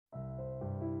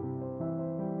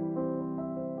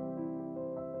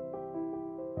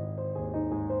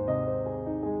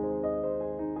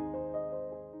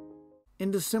In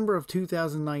December of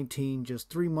 2019, just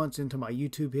 3 months into my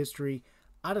YouTube history,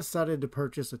 I decided to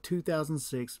purchase a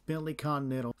 2006 Bentley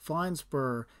Continental Flying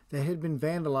Spur that had been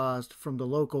vandalized from the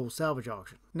local salvage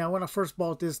auction. Now, when I first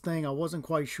bought this thing, I wasn't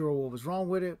quite sure what was wrong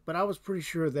with it, but I was pretty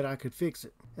sure that I could fix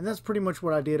it. And that's pretty much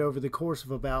what I did over the course of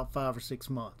about 5 or 6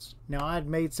 months. Now, I had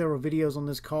made several videos on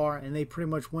this car, and they pretty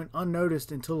much went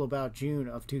unnoticed until about June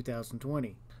of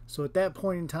 2020. So at that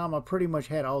point in time, I pretty much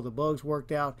had all the bugs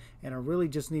worked out, and I really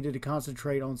just needed to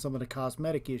concentrate on some of the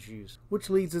cosmetic issues. Which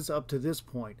leads us up to this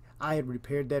point. I had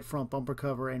repaired that front bumper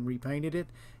cover and repainted it,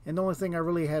 and the only thing I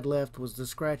really had left was the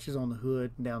scratches on the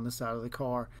hood and down the side of the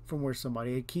car from where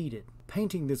somebody had keyed it.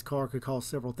 Painting this car could cost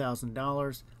several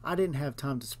 $1,000s. I didn't have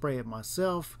time to spray it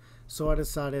myself, so I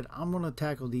decided I'm going to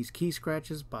tackle these key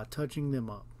scratches by touching them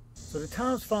up. So the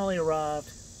time's finally arrived.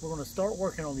 We're going to start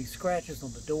working on these scratches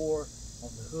on the door, on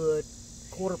the hood,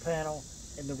 quarter panel,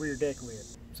 and the rear deck lid.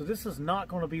 So this is not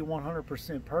going to be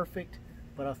 100% perfect,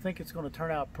 but I think it's going to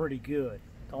turn out pretty good.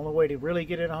 The only way to really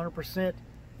get it 100%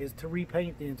 is to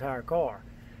repaint the entire car.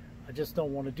 I just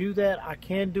don't want to do that. I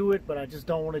can do it, but I just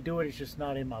don't want to do it. It's just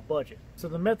not in my budget. So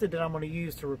the method that I'm going to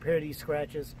use to repair these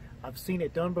scratches, I've seen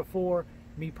it done before.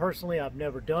 Me personally, I've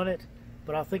never done it,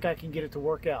 but I think I can get it to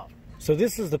work out. So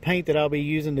this is the paint that I'll be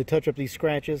using to touch up these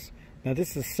scratches. Now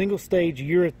this is single stage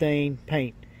urethane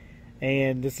paint,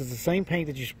 and this is the same paint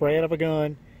that you spray out of a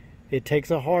gun. It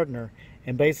takes a hardener,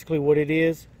 and basically what it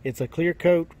is, it's a clear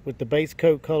coat with the base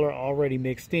coat color already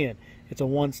mixed in. It's a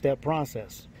one-step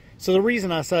process. So the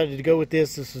reason I decided to go with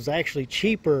this is actually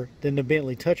cheaper than the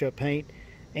Bentley touch-up paint,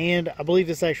 and I believe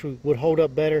this actually would hold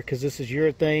up better because this is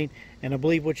urethane, and I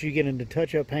believe what you get in the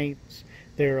touch-up paints,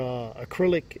 they're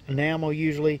acrylic enamel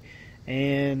usually,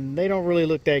 and they don't really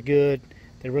look that good.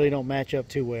 They really don't match up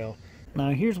too well.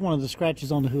 Now here's one of the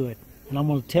scratches on the hood, and I'm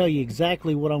going to tell you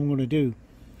exactly what I'm going to do.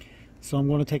 So I'm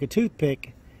going to take a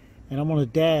toothpick and I'm going to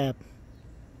dab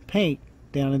paint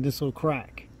down in this little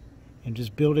crack and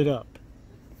just build it up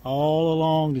all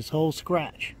along this whole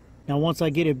scratch. Now once I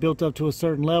get it built up to a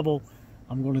certain level,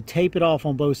 I'm going to tape it off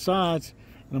on both sides,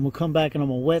 and I'm going to come back and I'm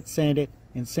going to wet sand it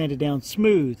and sand it down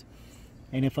smooth.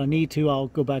 And if I need to, I'll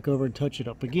go back over and touch it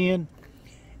up again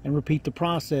and repeat the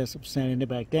process of sanding it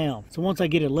back down. So once I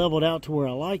get it leveled out to where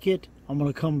I like it, I'm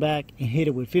going to come back and hit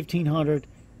it with 1500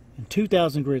 and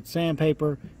 2000 grit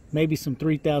sandpaper, maybe some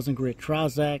 3000 grit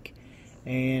Trizac,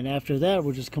 and after that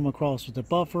we'll just come across with the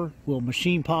buffer. We'll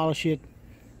machine polish it,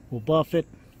 we'll buff it,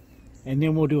 and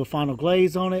then we'll do a final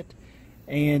glaze on it,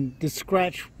 and this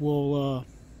scratch will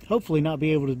hopefully not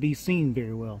be able to be seen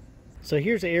very well. So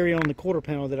here's the area on the quarter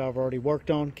panel that I've already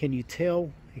worked on. Can you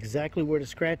tell exactly where the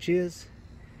scratch is?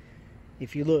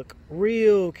 If you look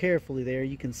real carefully there,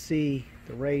 you can see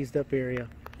the raised up area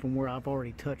from where I've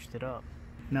already touched it up.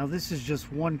 Now this is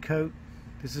just one coat.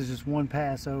 This is just one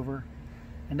pass over.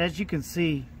 And as you can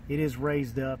see, it is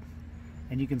raised up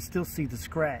and you can still see the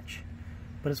scratch.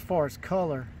 But as far as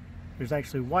color, there's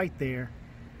actually white there.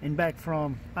 And back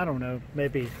from, I don't know,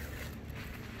 maybe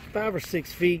 5 or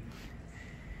 6 feet,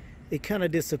 it kind of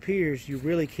disappears. You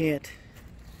really can't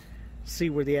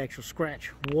see where the actual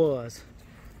scratch was,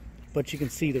 but you can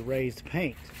see the raised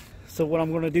paint. So what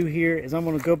I'm going to do here is I'm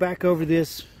going to go back over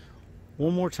this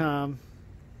one more time,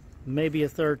 maybe a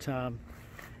third time,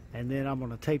 and then I'm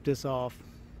going to tape this off,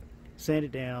 sand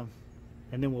it down,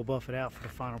 and then we'll buff it out for the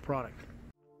final product.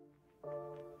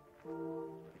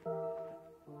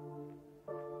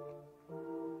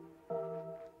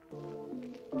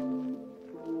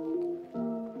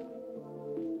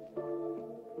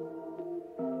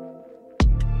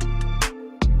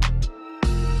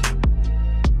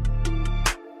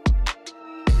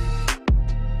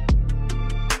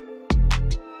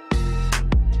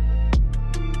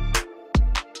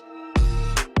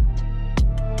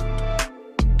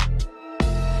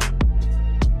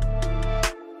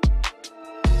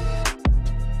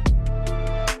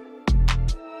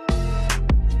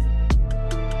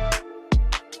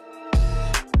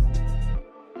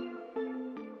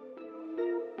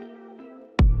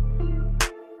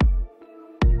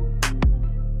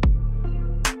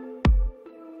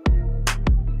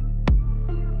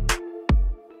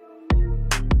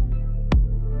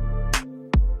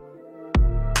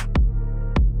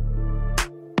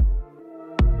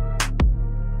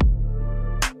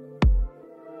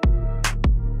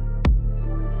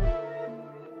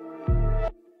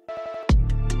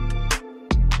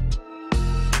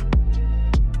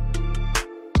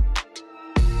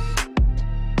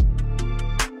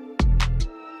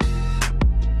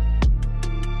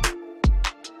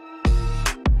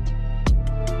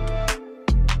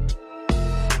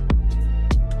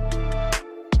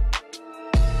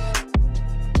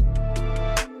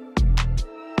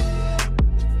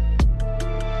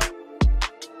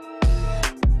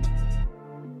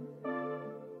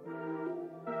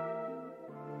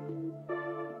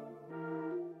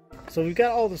 So we've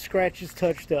got all the scratches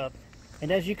touched up,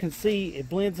 and as you can see, it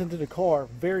blends into the car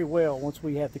very well once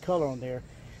we have the color on there.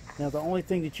 Now the only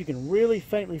thing that you can really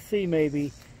faintly see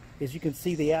maybe is you can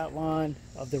see the outline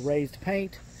of the raised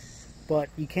paint, but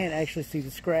you can't actually see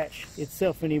the scratch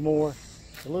itself anymore.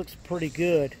 It looks pretty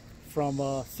good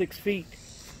from 6 feet,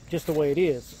 just the way it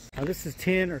is. Now this is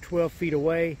 10 or 12 feet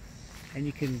away, and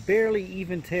you can barely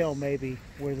even tell maybe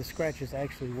where the scratches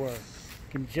actually were. You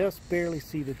can just barely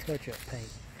see the touch-up paint.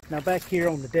 Now back here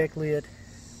on the deck lid,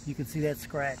 you can see that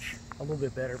scratch a little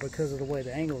bit better because of the way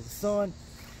the angle of the sun.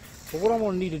 But what I'm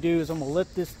going to need to do is I'm going to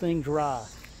let this thing dry.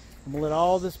 I'm going to let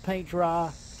all this paint dry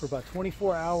for about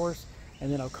 24 hours, and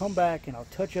then I'll come back and I'll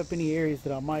touch up any areas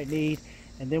that I might need,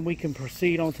 and then we can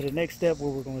proceed on to the next step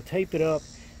where we're going to tape it up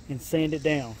and sand it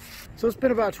down. So it's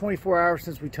been about 24 hours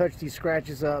since we touched these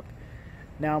scratches up.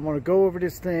 Now I'm going to go over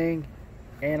this thing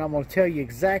and I'm going to tell you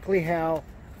exactly how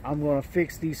I'm going to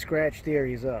fix these scratched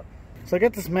areas up. So I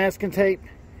got this masking tape,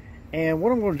 and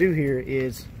what I'm going to do here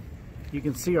is, you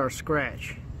can see our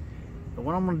scratch. But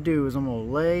what I'm going to do is I'm going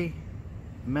to lay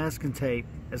masking tape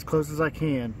as close as I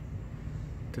can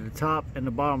to the top and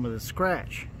the bottom of the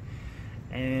scratch.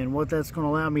 And what that's going to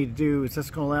allow me to do is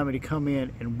that's going to allow me to come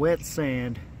in and wet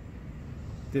sand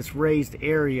this raised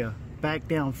area back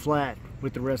down flat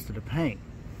with the rest of the paint.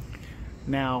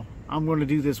 Now I'm going to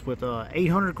do this with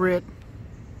 800 grit,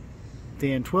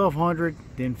 then 1200,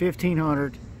 then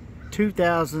 1500,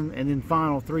 2000, and then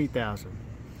final 3000.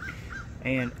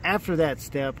 And after that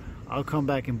step, I'll come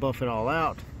back and buff it all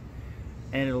out,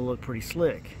 and it'll look pretty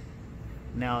slick.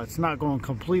 Now it's not going to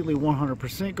completely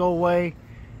 100% go away,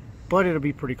 but it'll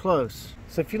be pretty close.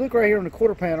 So if you look right here on the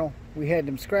quarter panel, we had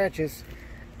them scratches,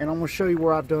 and I'm going to show you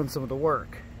where I've done some of the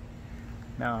work.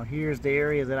 Now here's the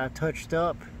area that I touched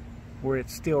up where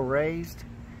it's still raised,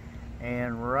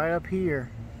 and right up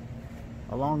here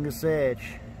along this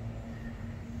edge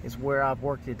is where I've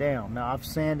worked it down. Now I've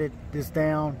sanded this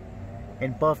down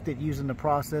and buffed it using the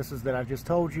processes that I just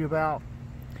told you about,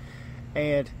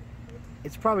 and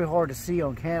it's probably hard to see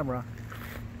on camera,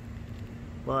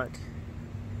 but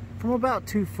from about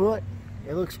 2 foot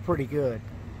it looks pretty good.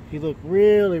 If you look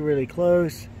really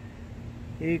close,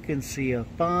 you can see a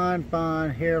fine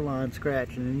hairline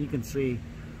scratch, and then you can see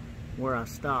where I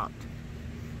stopped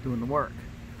doing the work.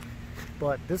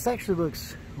 But this actually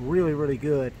looks really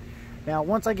good. Now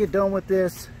once I get done with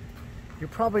this, you're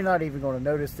probably not even going to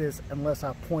notice this unless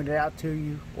I point it out to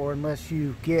you, or unless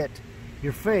you get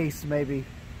your face maybe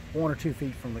 1 or 2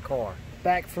 feet from the car.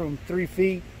 Back from 3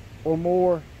 feet or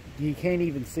more, you can't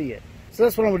even see it. So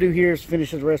that's what I'm going to do here, is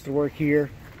finish the rest of the work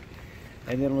here,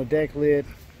 and then on the deck lid,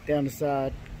 down the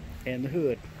side, and the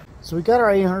hood. So we got our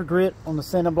 800 grit on the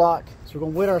sanding block. So we're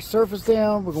going to wet our surface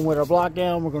down, we're going to wet our block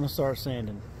down, we're going to start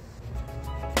sanding.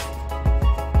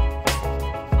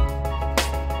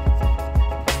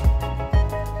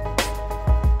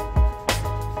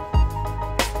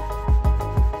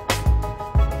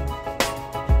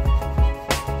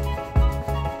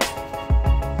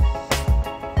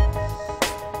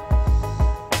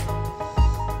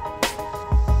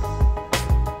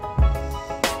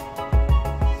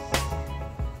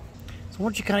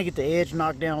 Once you kind of get the edge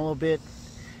knocked down a little bit,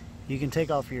 you can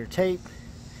take off your tape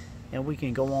and we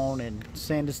can go on and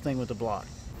sand this thing with the block.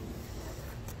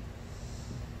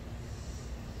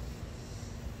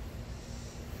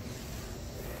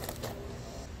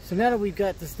 So now that we've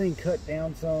got this thing cut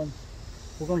down some,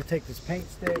 we're going to take this paint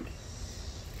stick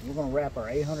and we're going to wrap our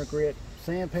 800 grit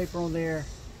sandpaper on there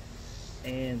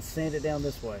and sand it down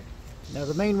this way. Now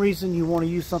the main reason you want to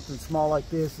use something small like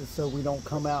this is so we don't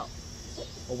come out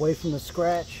away from the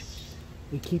scratch.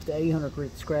 We keep the 800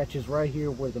 grit scratches right here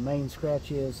where the main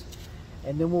scratch is,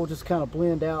 and then we'll just kind of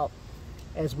blend out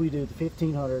as we do the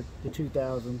 1500, the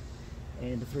 2000,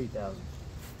 and the 3000.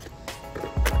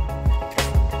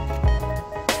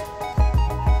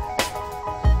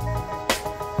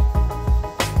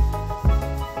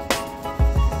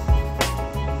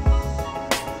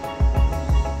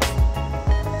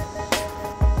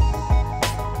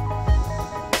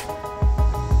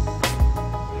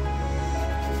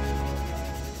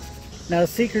 Now the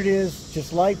secret is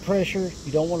just light pressure.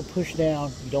 You don't want to push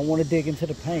down. You don't want to dig into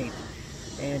the paint.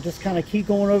 And just kind of keep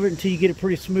going over it until you get it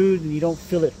pretty smooth and you don't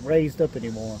feel it raised up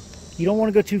anymore. You don't want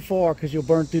to go too far because you'll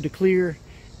burn through the clear,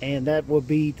 and that will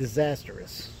be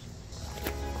disastrous.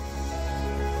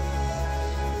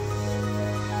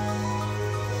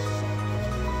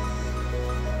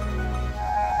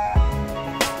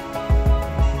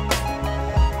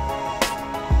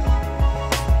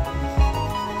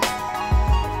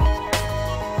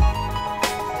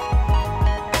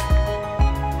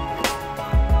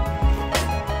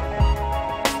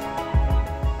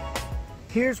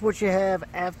 here's what you have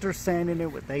after sanding it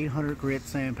with 800 grit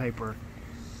sandpaper.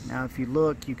 Now if you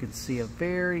look, you can see a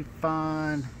very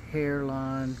fine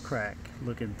hairline crack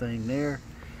looking thing there,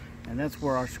 and that's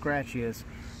where our scratch is.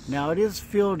 Now it is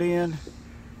filled in.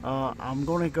 I'm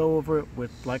going to go over it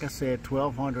with, like I said,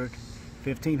 1200,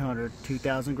 1500,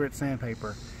 2000 grit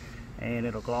sandpaper, and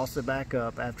it'll gloss it back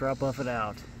up after I buff it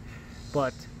out.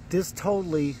 But this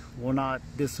totally will not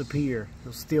disappear.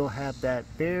 You'll still have that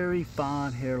very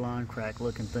fine hairline crack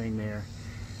looking thing there,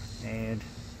 and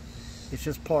it's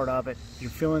just part of it. You're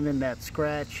filling in that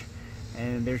scratch,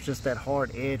 and there's just that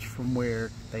hard edge from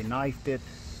where they knifed it,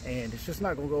 and it's just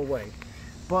not going to go away.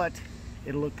 But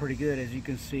it'll look pretty good, as you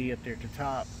can see up there at the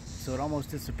top. So it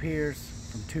almost disappears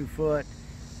from 2 foot,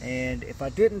 and if I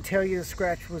didn't tell you the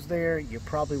scratch was there, you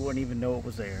probably wouldn't even know it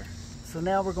was there. So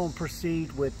now we're going to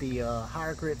proceed with the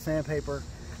higher grit sandpaper,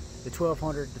 the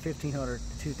 1200, the 1500,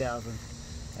 the 2000,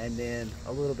 and then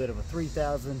a little bit of a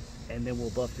 3000, and then we'll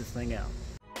buff this thing out.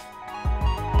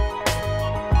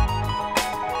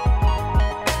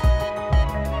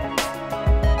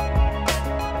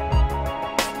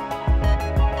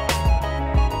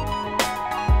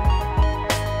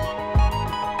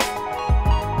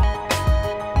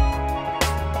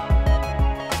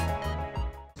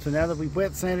 So now that we've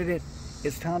wet sanded it,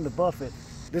 it's time to buff it.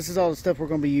 This is all the stuff we're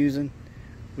going to be using.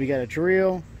 We got a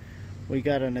drill, we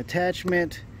got an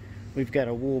attachment, we've got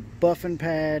a wool buffing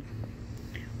pad,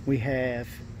 we have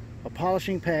a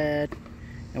polishing pad,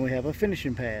 and we have a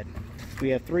finishing pad. We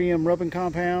have 3M rubbing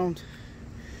compound.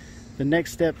 The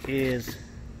next step is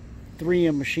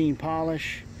 3M machine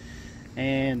polish,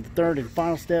 and the third and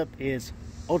final step is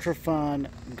ultra fine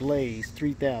glaze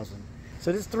 3000.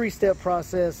 So this 3-step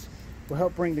process will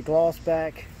help bring the gloss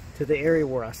back to the area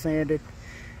where I sanded,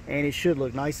 and it should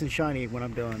look nice and shiny when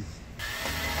I'm done.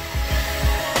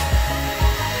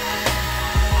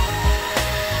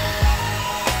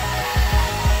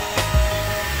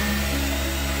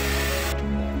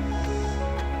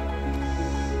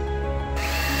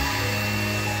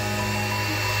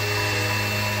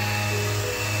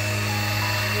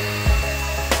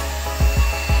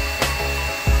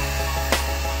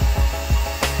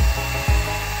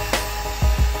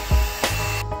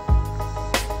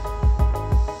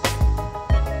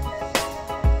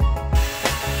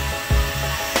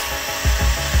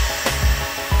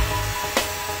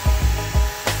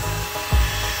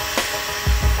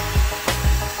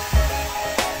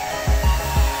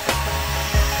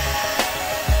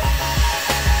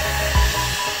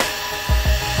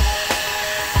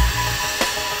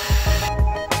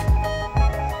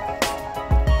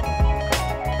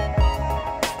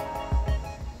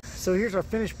 So here's our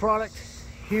finished product.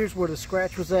 Here's where the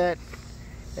scratch was at.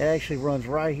 It actually runs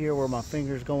right here where my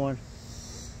finger's going.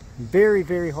 Very,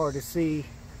 very hard to see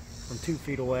from 2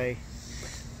 feet away.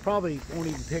 Probably won't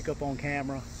even pick up on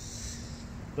camera.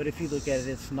 But if you look at it,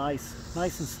 it's nice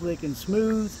and slick and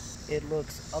smooth. It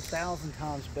looks 1,000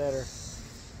 times better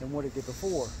than what it did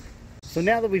before. So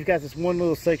now that we've got this one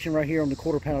little section right here on the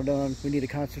quarter panel done, we need to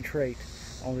concentrate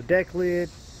on the deck lid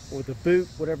or the boot,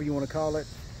 whatever you want to call it,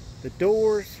 the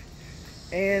doors,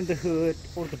 and the hood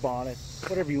or the bonnet,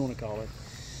 whatever you want to call it.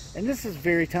 And this is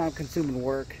very time consuming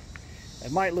work.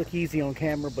 It might look easy on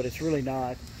camera, but it's really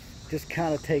not. It just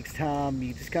kind of takes time.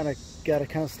 You just got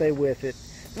to stay with it.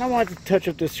 And I wanted to touch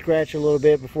up this scratch a little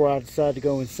bit before I decide to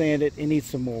go and sand it. It needs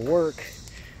some more work.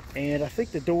 And I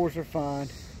think the doors are fine.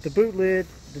 The boot lid,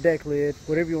 the deck lid,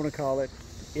 whatever you want to call it,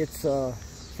 it's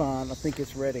fine. I think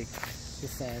it's ready to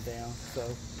sand down. So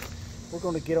we're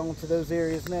going to get on to those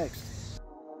areas next.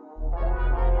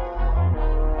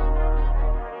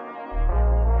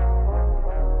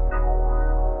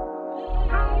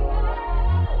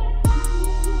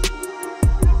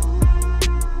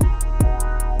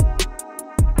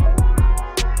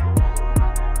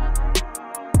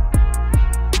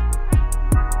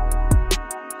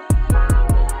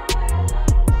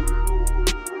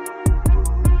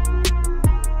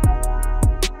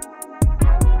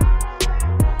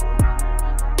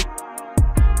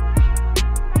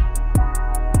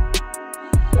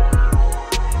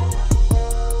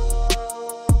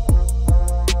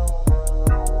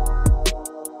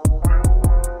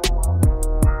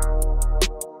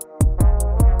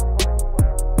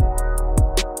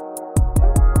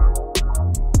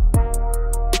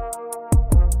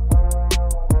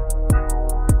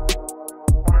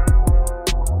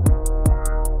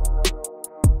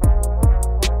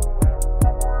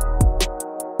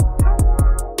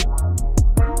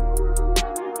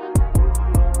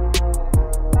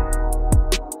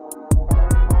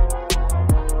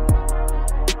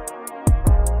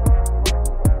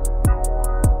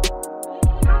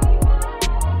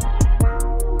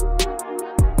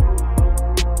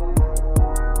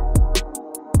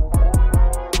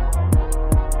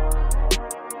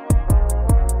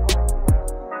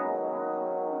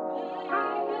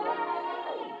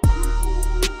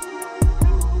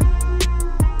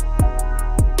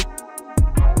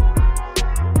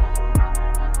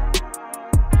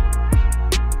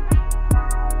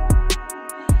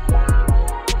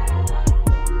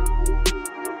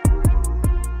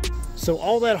 So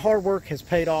all that hard work has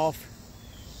paid off.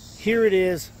 Here it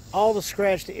is. All the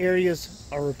scratched areas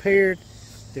are repaired.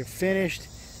 They're finished.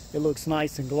 It looks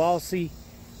nice and glossy.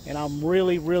 And I'm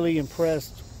really, really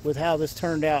impressed with how this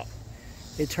turned out.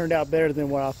 It turned out better than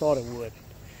what I thought it would.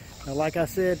 Now, like I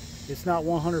said, it's not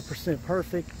 100%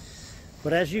 perfect.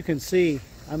 But as you can see,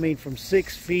 I mean, from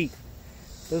 6 feet,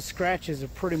 those scratches are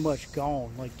pretty much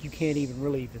gone. Like, you can't even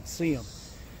really even see them.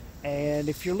 And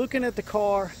if you're looking at the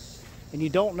car and you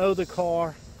don't know the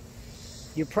car,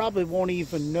 you probably won't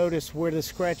even notice where the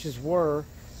scratches were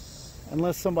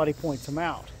unless somebody points them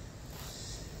out.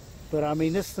 But I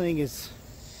mean, this thing is,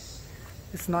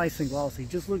 it's nice and glossy.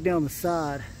 Just look down the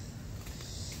side.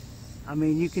 I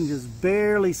mean, you can just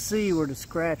barely see where the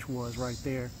scratch was right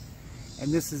there.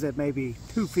 And this is at maybe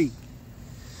 2 feet.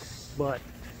 But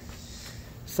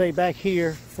say back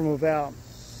here from about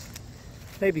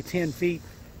maybe 10 feet,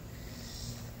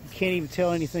 you can't even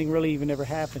tell anything really even ever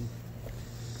happened.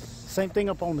 Same thing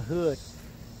up on the hood.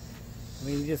 I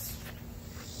mean, you just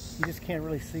can't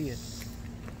really see it.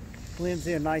 Blends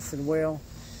in nice and well.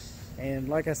 And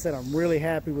like I said, I'm really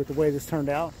happy with the way this turned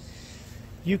out.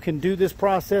 You can do this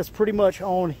process pretty much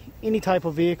on any type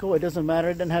of vehicle. It doesn't matter.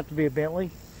 It doesn't have to be a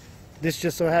Bentley. This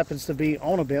just so happens to be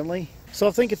on a Bentley. So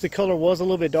I think if the color was a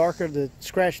little bit darker, the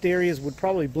scratched areas would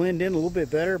probably blend in a little bit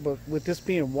better. But with this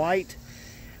being white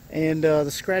and the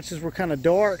scratches were kind of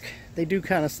dark, they do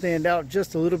kind of stand out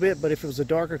just a little bit. But if it was a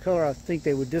darker color, I think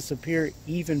they would disappear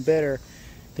even better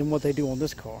than what they do on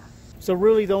this car. So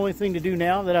really the only thing to do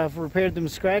now that I've repaired them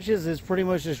scratches is pretty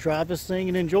much just drive this thing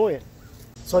and enjoy it.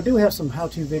 So I do have some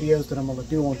how-to videos that I'm going to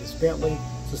do on this Bentley,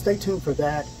 so stay tuned for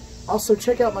that. Also,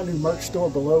 check out my new merch store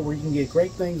below where you can get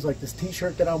great things like this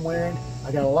t-shirt that I'm wearing.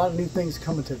 I got a lot of new things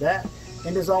coming to that.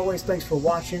 And as always, thanks for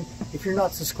watching. If you're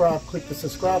not subscribed, click the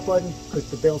subscribe button, click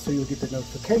the bell so you'll get the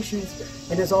notifications.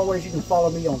 And as always, you can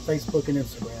follow me on Facebook and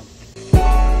Instagram.